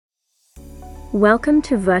Welcome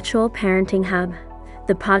to Virtual Parenting Hub,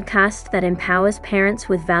 the podcast that empowers parents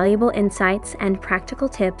with valuable insights and practical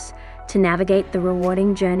tips to navigate the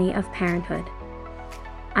rewarding journey of parenthood.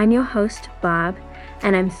 I'm your host, Barb,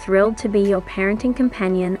 and I'm thrilled to be your parenting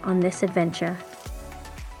companion on this adventure.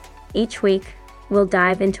 Each week, we'll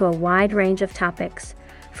dive into a wide range of topics,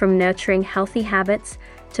 from nurturing healthy habits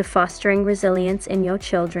to fostering resilience in your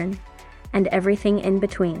children, and everything in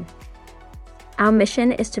between. Our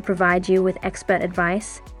mission is to provide you with expert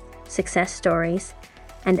advice, success stories,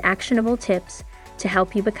 and actionable tips to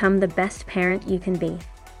help you become the best parent you can be.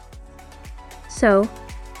 So,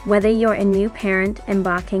 whether you're a new parent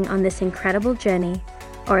embarking on this incredible journey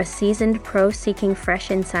or a seasoned pro seeking fresh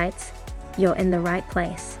insights, you're in the right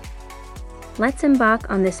place. Let's embark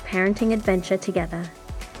on this parenting adventure together.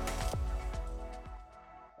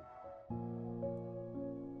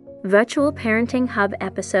 Virtual Parenting Hub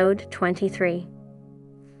Episode 23: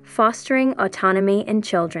 Fostering Autonomy in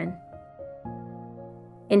Children.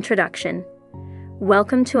 Introduction.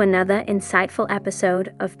 Welcome to another insightful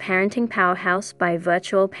episode of Parenting Powerhouse by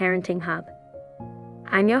Virtual Parenting Hub.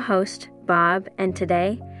 I'm your host, Barb, and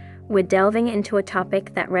today, we're delving into a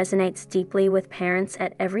topic that resonates deeply with parents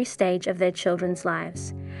at every stage of their children's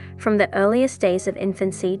lives, from the earliest days of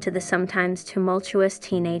infancy to the sometimes tumultuous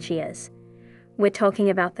teenage years. We're talking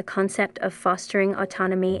about the concept of fostering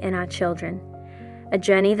autonomy in our children, a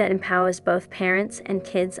journey that empowers both parents and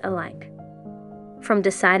kids alike. From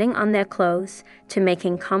deciding on their clothes to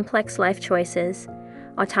making complex life choices,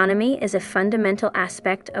 autonomy is a fundamental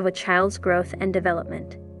aspect of a child's growth and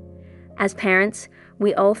development. As parents,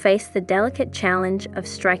 we all face the delicate challenge of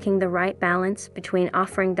striking the right balance between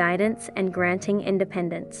offering guidance and granting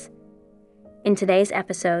independence. In today's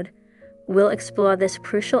episode, we'll explore this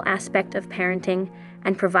crucial aspect of parenting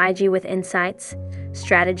and provide you with insights,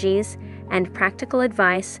 strategies, and practical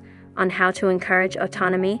advice on how to encourage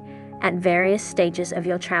autonomy at various stages of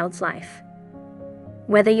your child's life.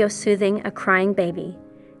 Whether you're soothing a crying baby,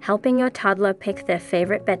 helping your toddler pick their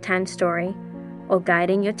favorite bedtime story, or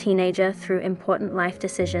guiding your teenager through important life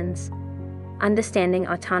decisions, understanding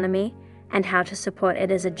autonomy and how to support it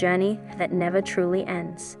is a journey that never truly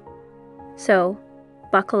ends. So,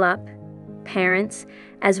 buckle up, parents,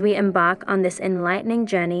 as we embark on this enlightening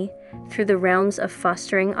journey through the realms of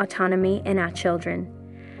fostering autonomy in our children,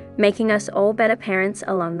 making us all better parents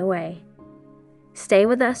along the way. Stay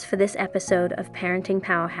with us for this episode of Parenting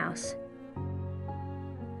Powerhouse.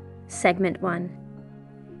 Segment 1.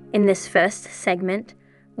 In this first segment,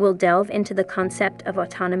 we'll delve into the concept of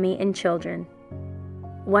autonomy in children.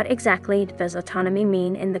 What exactly does autonomy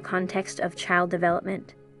mean in the context of child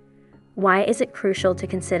development? Why is it crucial to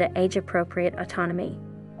consider age-appropriate autonomy?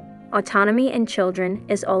 Autonomy in children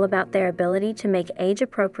is all about their ability to make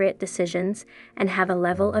age-appropriate decisions and have a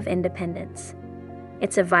level of independence.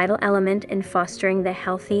 It's a vital element in fostering their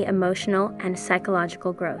healthy emotional and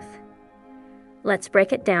psychological growth. Let's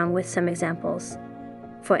break it down with some examples.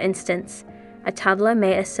 For instance, a toddler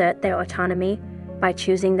may assert their autonomy by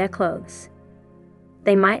choosing their clothes.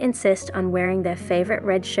 They might insist on wearing their favorite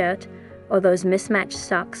red shirt or those mismatched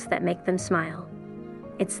socks that make them smile.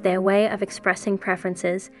 It's their way of expressing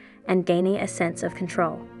preferences and gaining a sense of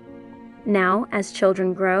control. Now, as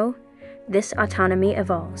children grow, this autonomy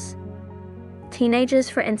evolves. Teenagers,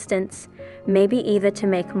 for instance, may be eager to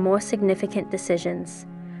make more significant decisions,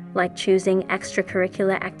 like choosing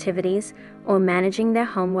extracurricular activities or managing their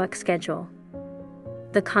homework schedule.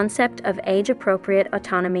 The concept of age-appropriate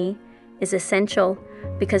autonomy is essential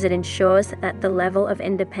because it ensures that the level of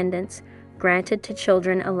independence granted to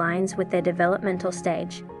children aligns with their developmental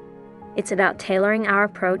stage. It's about tailoring our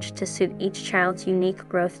approach to suit each child's unique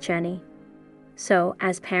growth journey. So,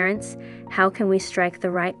 as parents, how can we strike the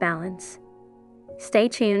right balance? Stay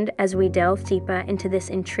tuned as we delve deeper into this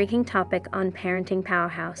intriguing topic on Parenting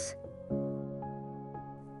Powerhouse.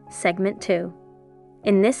 Segment 2.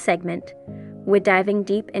 In this segment, we're diving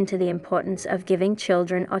deep into the importance of giving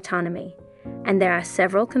children autonomy, and there are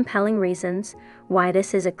several compelling reasons why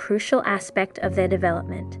this is a crucial aspect of their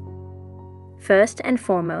development. First and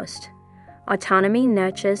foremost, autonomy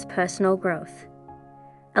nurtures personal growth.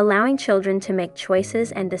 Allowing children to make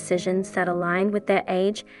choices and decisions that align with their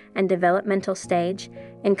age and developmental stage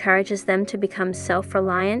encourages them to become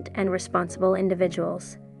self-reliant and responsible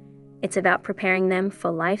individuals. It's about preparing them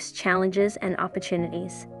for life's challenges and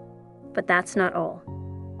opportunities. But that's not all.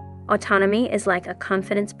 Autonomy is like a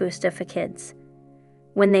confidence booster for kids.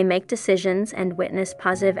 When they make decisions and witness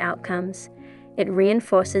positive outcomes, it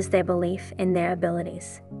reinforces their belief in their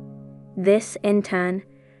abilities. This, in turn,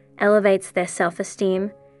 elevates their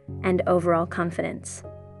self-esteem and overall confidence.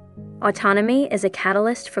 Autonomy is a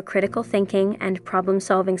catalyst for critical thinking and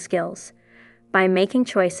problem-solving skills. By making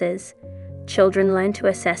choices, children learn to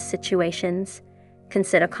assess situations,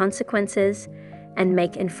 consider consequences, and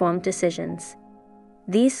make informed decisions.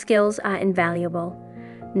 These skills are invaluable,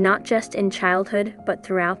 not just in childhood but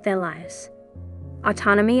throughout their lives.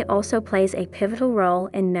 Autonomy also plays a pivotal role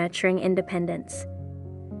in nurturing independence.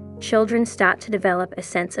 Children start to develop a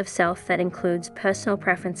sense of self that includes personal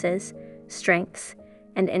preferences, strengths,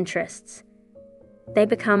 and interests. They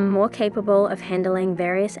become more capable of handling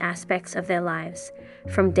various aspects of their lives,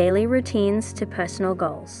 from daily routines to personal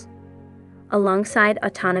goals. Alongside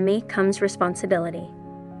autonomy comes responsibility.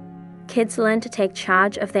 Kids learn to take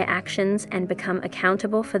charge of their actions and become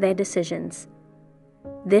accountable for their decisions.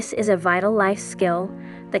 This is a vital life skill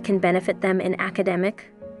that can benefit them in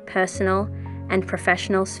academic, personal, and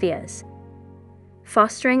professional spheres.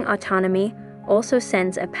 Fostering autonomy also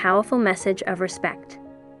sends a powerful message of respect.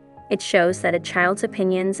 It shows that a child's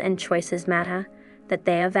opinions and choices matter, that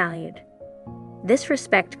they are valued. This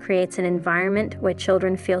respect creates an environment where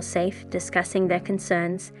children feel safe discussing their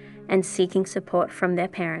concerns and seeking support from their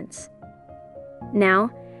parents.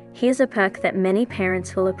 Now, here's a perk that many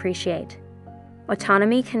parents will appreciate.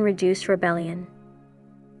 Autonomy can reduce rebellion.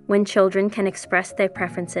 When children can express their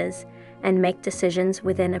preferences and make decisions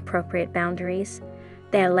within appropriate boundaries,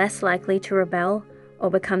 they are less likely to rebel or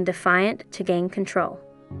become defiant to gain control.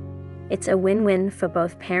 It's a win-win for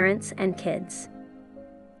both parents and kids.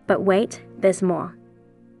 But wait, there's more.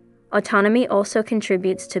 Autonomy also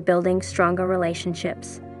contributes to building stronger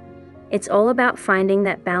relationships. It's all about finding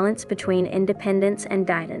that balance between independence and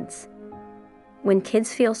guidance. When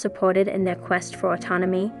kids feel supported in their quest for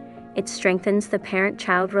autonomy, it strengthens the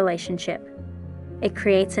parent-child relationship. It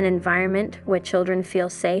creates an environment where children feel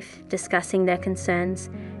safe discussing their concerns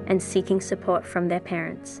and seeking support from their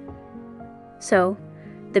parents. So,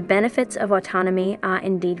 the benefits of autonomy are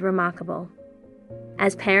indeed remarkable.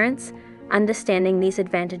 As parents, understanding these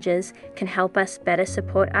advantages can help us better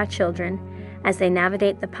support our children as they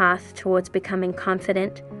navigate the path towards becoming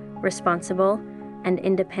confident, responsible, and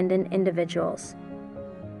independent individuals.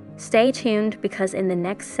 Stay tuned because in the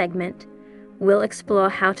next segment, we'll explore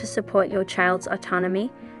how to support your child's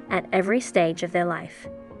autonomy at every stage of their life.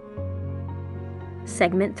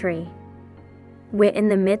 Segment 3. We're in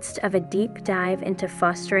the midst of a deep dive into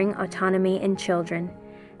fostering autonomy in children,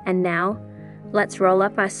 and now, let's roll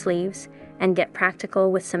up our sleeves and get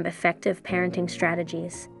practical with some effective parenting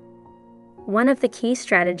strategies. One of the key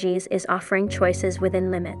strategies is offering choices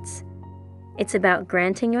within limits. It's about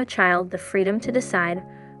granting your child the freedom to decide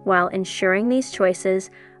while ensuring these choices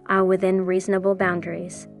are within reasonable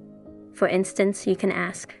boundaries. For instance, you can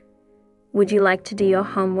ask, "Would you like to do your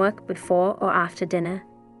homework before or after dinner?"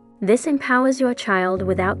 This empowers your child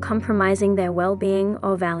without compromising their well-being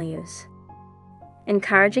or values.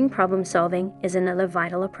 Encouraging problem-solving is another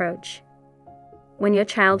vital approach. When your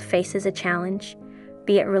child faces a challenge,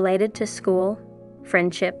 be it related to school,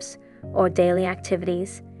 friendships, or daily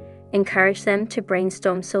activities, encourage them to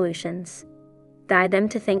brainstorm solutions. Guide them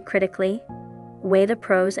to think critically, weigh the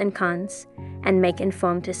pros and cons, and make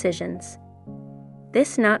informed decisions.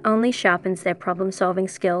 This not only sharpens their problem-solving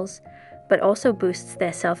skills, but also boosts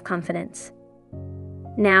their self-confidence.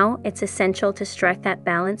 Now, it's essential to strike that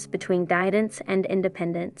balance between guidance and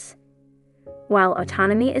independence. While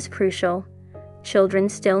autonomy is crucial, children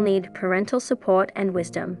still need parental support and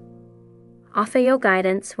wisdom. Offer your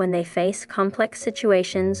guidance when they face complex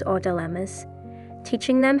situations or dilemmas,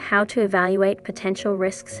 teaching them how to evaluate potential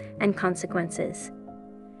risks and consequences.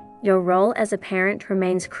 Your role as a parent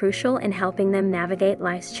remains crucial in helping them navigate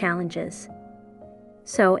life's challenges.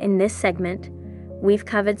 So, in this segment, we've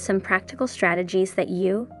covered some practical strategies that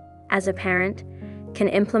you, as a parent, can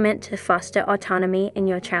implement to foster autonomy in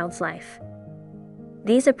your child's life.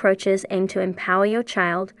 These approaches aim to empower your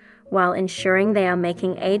child while ensuring they are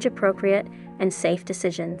making age-appropriate and safe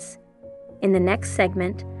decisions. In the next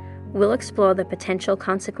segment, we'll explore the potential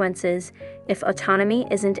consequences if autonomy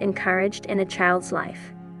isn't encouraged in a child's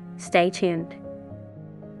life. Stay tuned.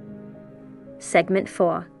 Segment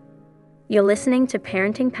 4. You're listening to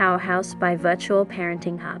Parenting Powerhouse by Virtual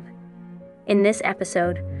Parenting Hub. In this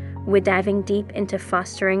episode, we're diving deep into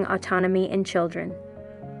fostering autonomy in children.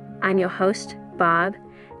 I'm your host, Bob,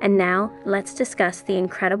 and now let's discuss the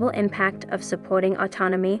incredible impact of supporting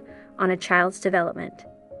autonomy on a child's development.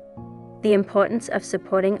 The importance of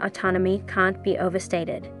supporting autonomy can't be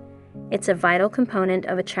overstated. It's a vital component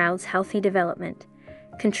of a child's healthy development,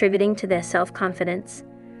 contributing to their self-confidence,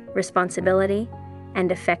 responsibility, and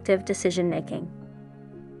effective decision-making.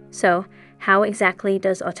 So, how exactly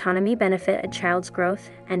does autonomy benefit a child's growth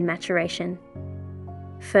and maturation?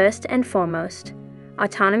 First and foremost,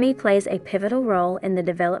 autonomy plays a pivotal role in the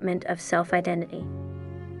development of self-identity.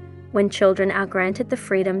 When children are granted the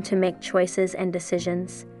freedom to make choices and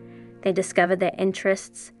decisions, they discover their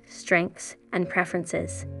interests, strengths, and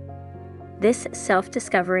preferences. This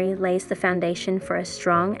self-discovery lays the foundation for a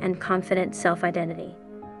strong and confident self-identity.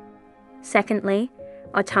 Secondly,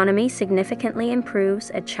 autonomy significantly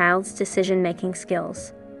improves a child's decision-making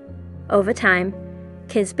skills. Over time,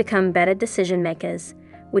 kids become better decision-makers,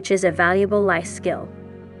 which is a valuable life skill.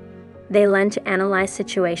 They learn to analyze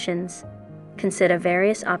situations, consider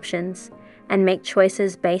various options, and make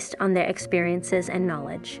choices based on their experiences and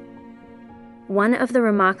knowledge. One of the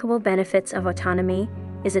remarkable benefits of autonomy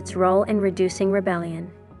is its role in reducing rebellion.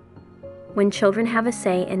 When children have a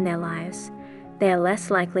say in their lives, they are less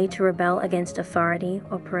likely to rebel against authority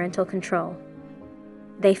or parental control.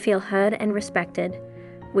 They feel heard and respected,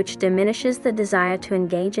 which diminishes the desire to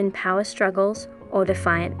engage in power struggles or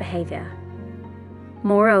defiant behavior.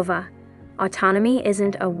 Moreover, autonomy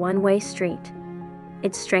isn't a one-way street.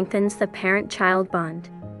 It strengthens the parent-child bond.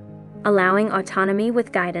 Allowing autonomy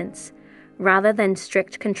with guidance, rather than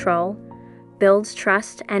strict control, builds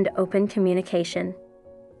trust and open communication.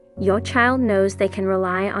 Your child knows they can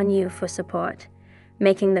rely on you for support,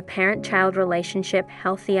 making the parent-child relationship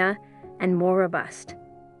healthier and more robust.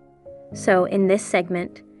 So, in this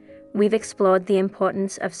segment, we've explored the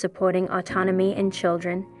importance of supporting autonomy in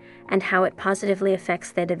children and how it positively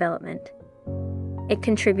affects their development. It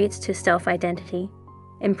contributes to self-identity,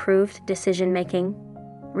 improved decision-making,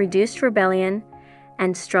 reduced rebellion,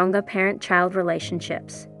 and stronger parent-child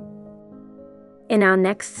relationships. In our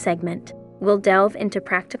next segment, we'll delve into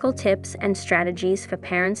practical tips and strategies for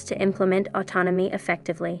parents to implement autonomy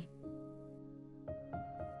effectively.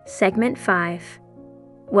 Segment 5.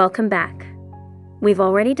 Welcome back. We've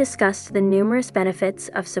already discussed the numerous benefits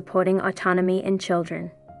of supporting autonomy in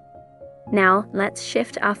children. Now, let's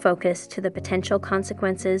shift our focus to the potential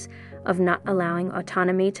consequences of not allowing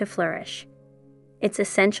autonomy to flourish. It's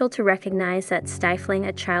essential to recognize that stifling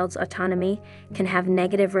a child's autonomy can have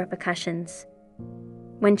negative repercussions.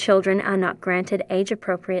 When children are not granted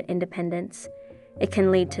age-appropriate independence, it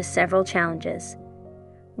can lead to several challenges.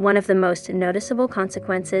 One of the most noticeable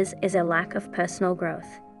consequences is a lack of personal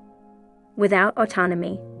growth. Without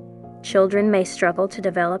autonomy, children may struggle to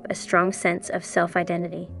develop a strong sense of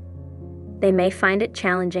self-identity. They may find it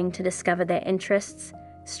challenging to discover their interests,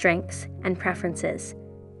 strengths, and preferences.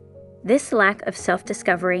 This lack of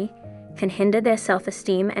self-discovery can hinder their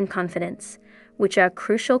self-esteem and confidence, which are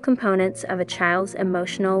crucial components of a child's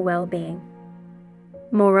emotional well-being.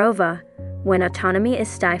 Moreover, when autonomy is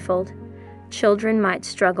stifled, children might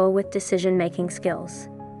struggle with decision-making skills.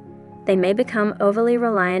 They may become overly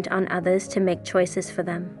reliant on others to make choices for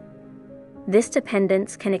them. This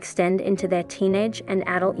dependence can extend into their teenage and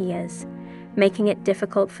adult years, making it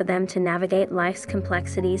difficult for them to navigate life's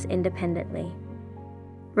complexities independently.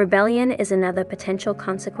 Rebellion is another potential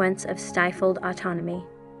consequence of stifled autonomy.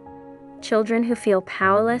 Children who feel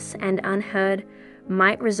powerless and unheard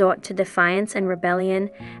might resort to defiance and rebellion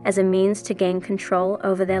as a means to gain control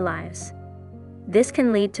over their lives. This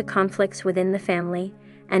can lead to conflicts within the family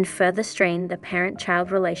and further strain the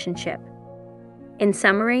parent-child relationship. In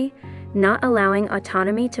summary, not allowing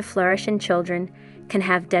autonomy to flourish in children can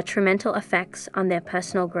have detrimental effects on their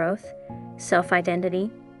personal growth,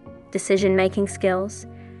 self-identity, decision-making skills,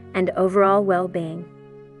 and overall well-being.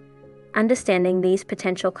 Understanding these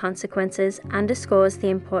potential consequences underscores the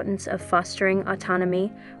importance of fostering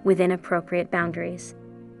autonomy within appropriate boundaries.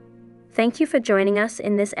 Thank you for joining us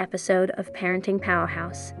in this episode of Parenting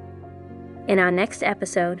Powerhouse. In our next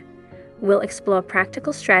episode, we'll explore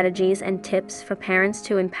practical strategies and tips for parents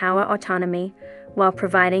to empower autonomy while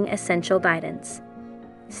providing essential guidance.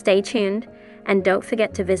 Stay tuned, and don't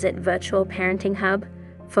forget to visit Virtual Parenting Hub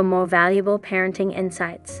for more valuable parenting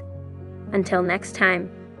insights. Until next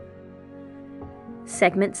time.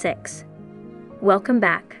 Segment 6. Welcome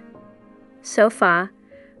back. So far,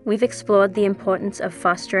 we've explored the importance of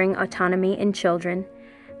fostering autonomy in children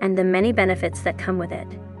and the many benefits that come with it.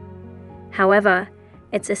 However,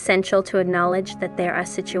 it's essential to acknowledge that there are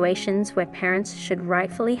situations where parents should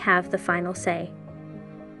rightfully have the final say.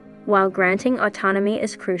 While granting autonomy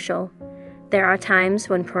is crucial, there are times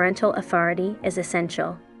when parental authority is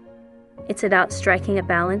essential. It's about striking a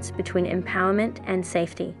balance between empowerment and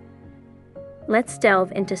safety. Let's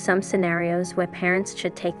delve into some scenarios where parents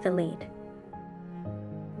should take the lead.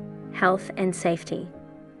 Health and safety.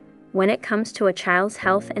 When it comes to a child's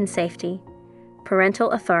health and safety,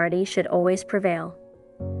 parental authority should always prevail.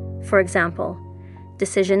 For example,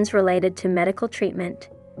 decisions related to medical treatment,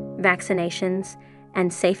 vaccinations,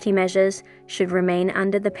 and safety measures should remain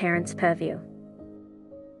under the parent's purview.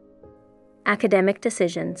 Academic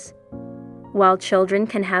decisions. While children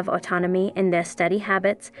can have autonomy in their study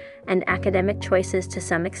habits and academic choices to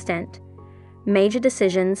some extent, major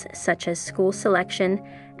decisions such as school selection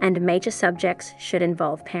and major subjects should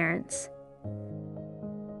involve parents.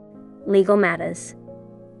 Legal matters.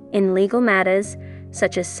 In legal matters,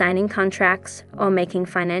 such as signing contracts or making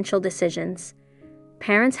financial decisions,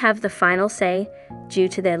 parents have the final say due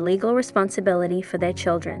to their legal responsibility for their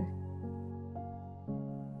children.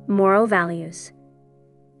 Moral values.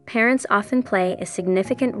 Parents often play a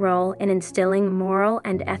significant role in instilling moral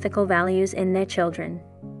and ethical values in their children.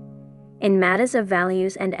 In matters of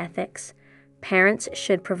values and ethics, parents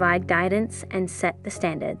should provide guidance and set the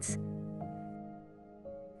standards.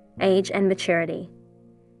 Age and maturity.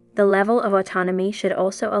 The level of autonomy should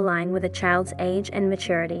also align with a child's age and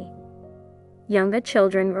maturity. Younger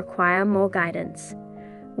children require more guidance,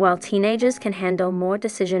 while teenagers can handle more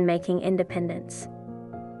decision-making independence.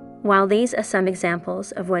 While these are some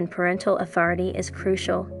examples of when parental authority is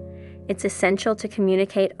crucial, it's essential to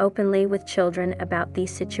communicate openly with children about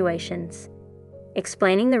these situations.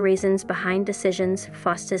 Explaining the reasons behind decisions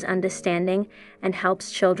fosters understanding and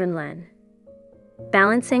helps children learn.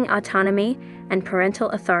 Balancing autonomy and parental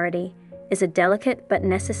authority is a delicate but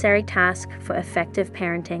necessary task for effective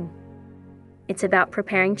parenting. It's about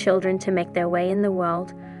preparing children to make their way in the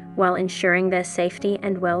world while ensuring their safety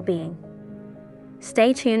and well-being.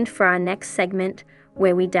 Stay tuned for our next segment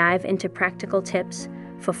where we dive into practical tips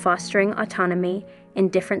for fostering autonomy in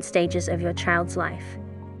different stages of your child's life.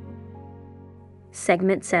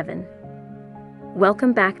 Segment 7.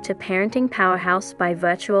 Welcome back to Parenting Powerhouse by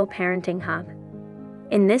Virtual Parenting Hub.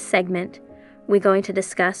 In this segment, we're going to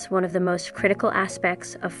discuss one of the most critical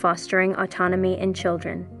aspects of fostering autonomy in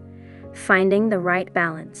children: finding the right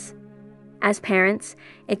balance. As parents,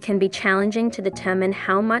 it can be challenging to determine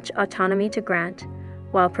how much autonomy to grant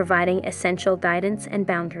while providing essential guidance and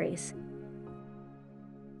boundaries.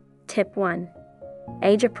 Tip 1.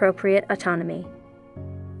 Age-appropriate autonomy.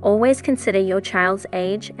 Always consider your child's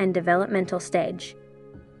age and developmental stage.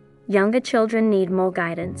 Younger children need more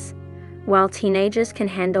guidance, while teenagers can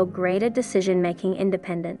handle greater decision-making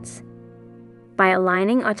independence. By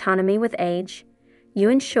aligning autonomy with age, you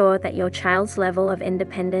ensure that your child's level of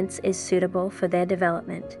independence is suitable for their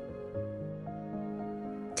development.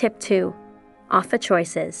 Tip 2. Offer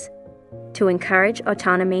choices. To encourage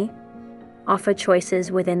autonomy, offer choices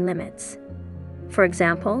within limits. For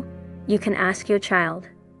example, you can ask your child,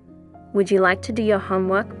 "Would you like to do your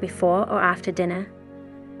homework before or after dinner?"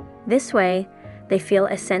 This way, they feel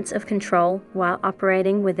a sense of control while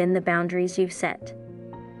operating within the boundaries you've set.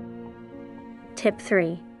 Tip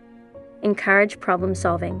 3. Encourage problem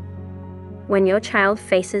solving. When your child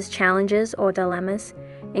faces challenges or dilemmas,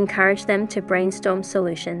 encourage them to brainstorm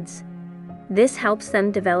solutions. This helps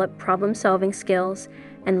them develop problem-solving skills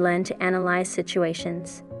and learn to analyze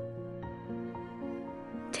situations.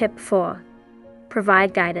 Tip 4.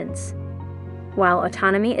 Provide guidance. While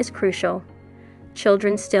autonomy is crucial,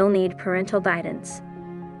 children still need parental guidance.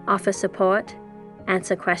 Offer support,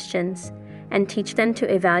 answer questions, and teach them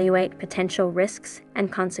to evaluate potential risks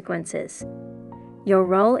and consequences. Your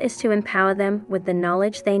role is to empower them with the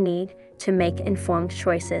knowledge they need to make informed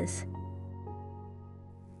choices.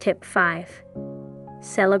 Tip 5.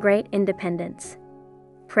 Celebrate independence.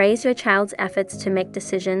 Praise your child's efforts to make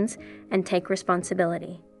decisions and take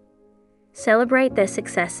responsibility. Celebrate their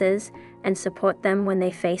successes and support them when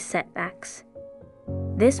they face setbacks.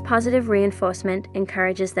 This positive reinforcement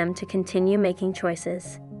encourages them to continue making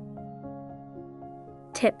choices.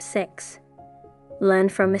 Tip 6. Learn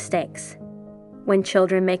from mistakes. When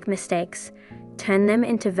children make mistakes, turn them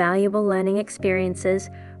into valuable learning experiences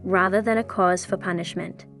rather than a cause for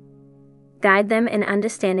punishment. Guide them in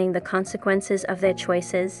understanding the consequences of their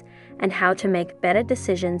choices and how to make better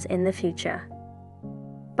decisions in the future.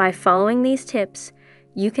 By following these tips,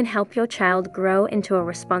 you can help your child grow into a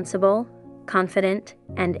responsible, confident,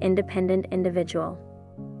 and independent individual.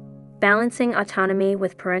 Balancing autonomy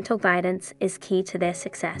with parental guidance is key to their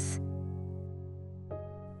success.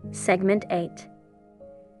 Segment 8.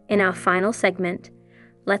 In our final segment,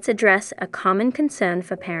 let's address a common concern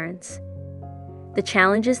for parents: the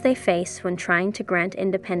challenges they face when trying to grant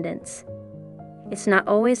independence. It's not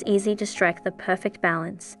always easy to strike the perfect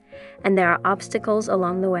balance, and there are obstacles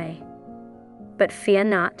along the way. But fear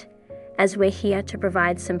not, as we're here to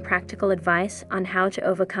provide some practical advice on how to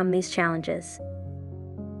overcome these challenges.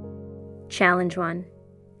 Challenge 1.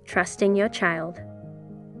 Trusting your child.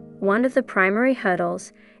 One of the primary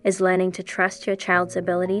hurdles is learning to trust your child's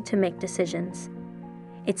ability to make decisions.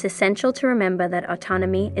 It's essential to remember that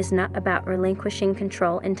autonomy is not about relinquishing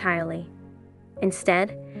control entirely.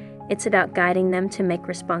 Instead, it's about guiding them to make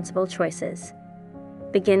responsible choices.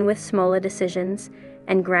 Begin with smaller decisions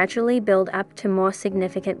and gradually build up to more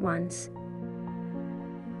significant ones.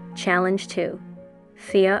 Challenge 2.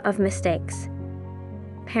 Fear of mistakes.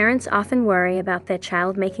 Parents often worry about their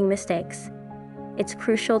child making mistakes. It's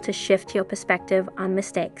crucial to shift your perspective on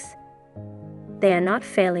mistakes. They are not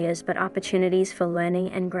failures but opportunities for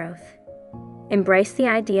learning and growth. Embrace the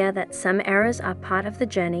idea that some errors are part of the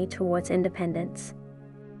journey towards independence.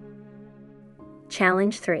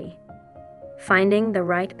 Challenge 3. Finding the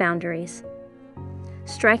right boundaries.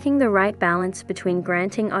 Striking the right balance between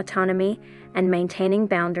granting autonomy and maintaining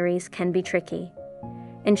boundaries can be tricky.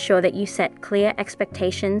 Ensure that you set clear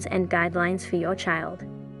expectations and guidelines for your child.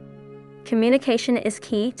 Communication is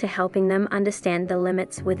key to helping them understand the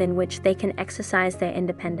limits within which they can exercise their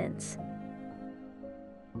independence.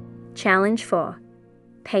 Challenge 4.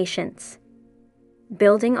 Patience.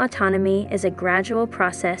 Building autonomy is a gradual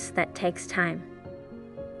process that takes time.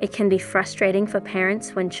 It can be frustrating for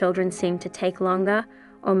parents when children seem to take longer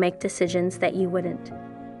or make decisions that you wouldn't.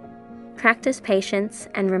 Practice patience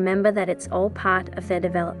and remember that it's all part of their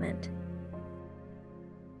development.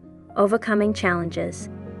 Overcoming challenges.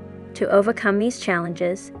 To overcome these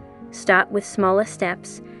challenges, start with smaller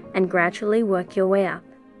steps and gradually work your way up.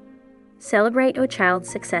 Celebrate your child's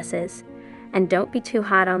successes and don't be too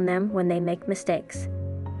hard on them when they make mistakes.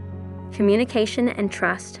 Communication and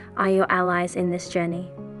trust are your allies in this journey.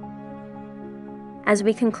 As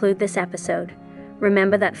we conclude this episode,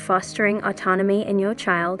 remember that fostering autonomy in your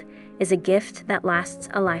child is a gift that lasts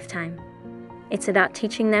a lifetime. It's about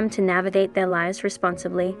teaching them to navigate their lives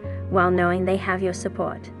responsibly while knowing they have your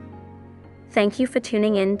support. Thank you for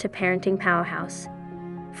tuning in to Parenting Powerhouse.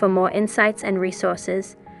 For more insights and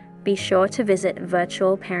resources, be sure to visit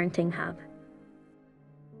Virtual Parenting Hub.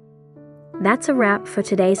 That's a wrap for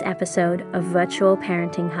today's episode of Virtual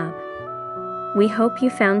Parenting Hub. We hope you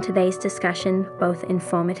found today's discussion both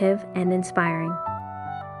informative and inspiring.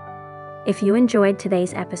 If you enjoyed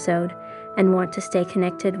today's episode and want to stay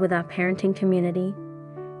connected with our parenting community,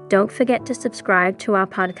 don't forget to subscribe to our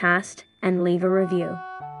podcast and leave a review.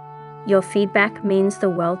 Your feedback means the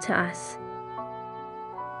world to us.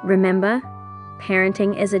 Remember,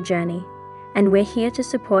 parenting is a journey, and we're here to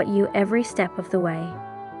support you every step of the way.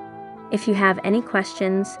 If you have any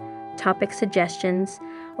questions, topic suggestions,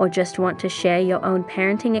 or just want to share your own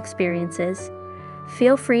parenting experiences,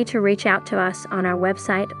 feel free to reach out to us on our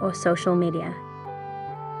website or social media.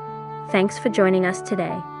 Thanks for joining us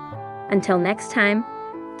today. Until next time,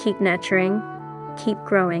 keep nurturing, keep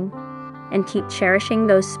growing, and keep cherishing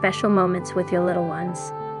those special moments with your little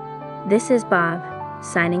ones. This is Bob,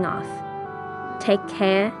 signing off. Take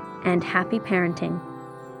care and happy parenting.